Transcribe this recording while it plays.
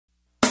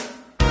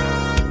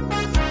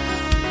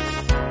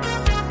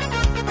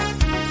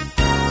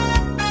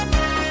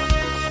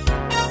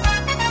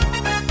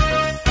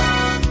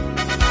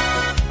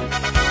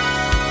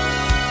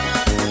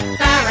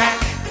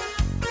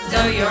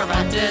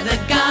under the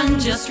gun,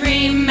 just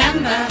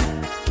remember,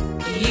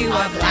 you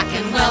are black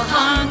and well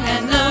hung,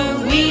 and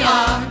though we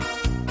are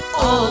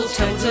all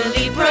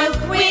totally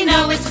broke, we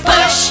know it's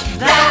Bush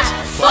that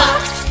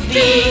fucked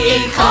the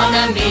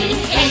economy.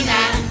 Hey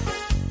man,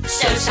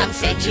 so some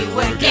said you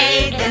were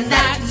gay and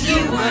that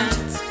you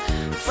weren't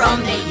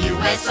from the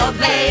US of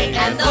A,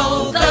 and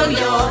although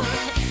your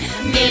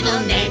middle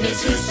name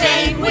is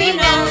Hussein, we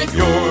know it.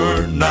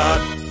 You're not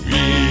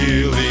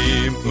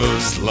really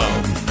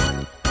Muslim.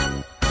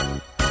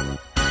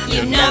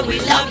 You know we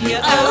love you,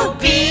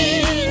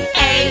 O-B-A-M-A.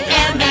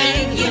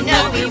 You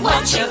know we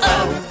want you,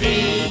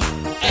 O-B-A-M-A.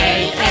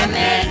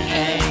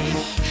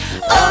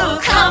 Oh,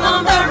 come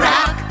on,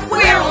 Barack,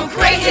 we're all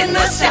great in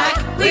the sack.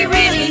 We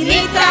really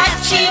need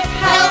that cheap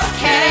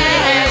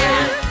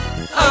healthcare.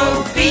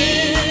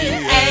 O-B-A-M-A.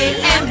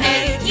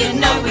 You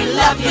know we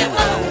love you,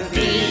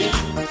 O-B-A-M-A.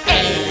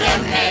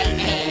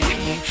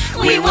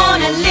 We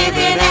wanna live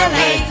in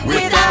LA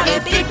without a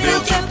big bill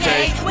to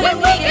pay. When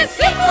we get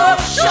sick or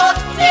short,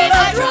 need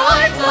a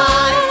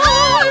drive-by.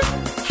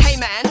 Hey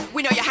man,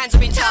 we know your hands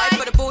have been tied,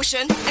 but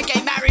abortion and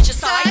gay marriage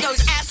aside,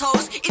 those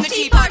assholes in the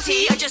Tea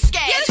Party are just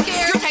scared.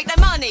 You'll take their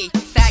money.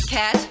 Fat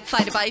cat,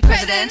 fighted by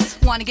presidents,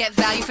 wanna get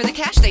value for the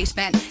cash they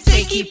spent.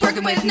 They keep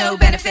working with no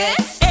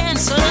benefits and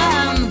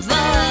slam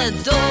the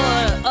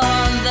door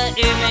on the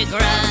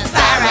immigrant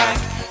Barack.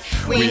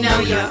 We know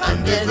you're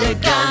under the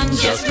gun,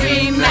 just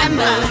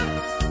remember,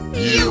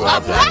 you are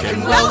black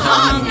and well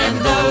hung, and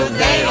though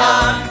they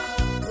are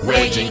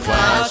waging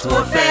class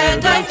warfare,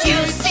 don't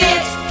you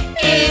sit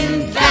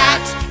in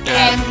that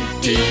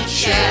empty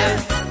chair.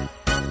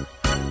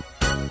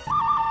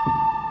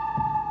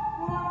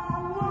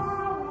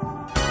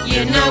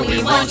 You know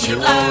we want you,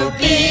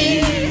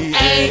 O-B-A-M-A.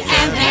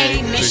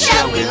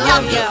 Michelle, we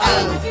love you,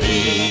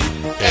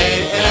 O-B-A-M-A.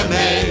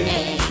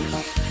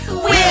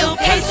 We'll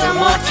pay some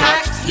more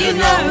tax, you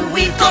know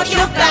we've got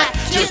your back.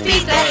 Just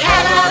beat the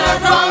hell out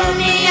of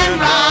Ronnie and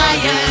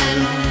Ryan.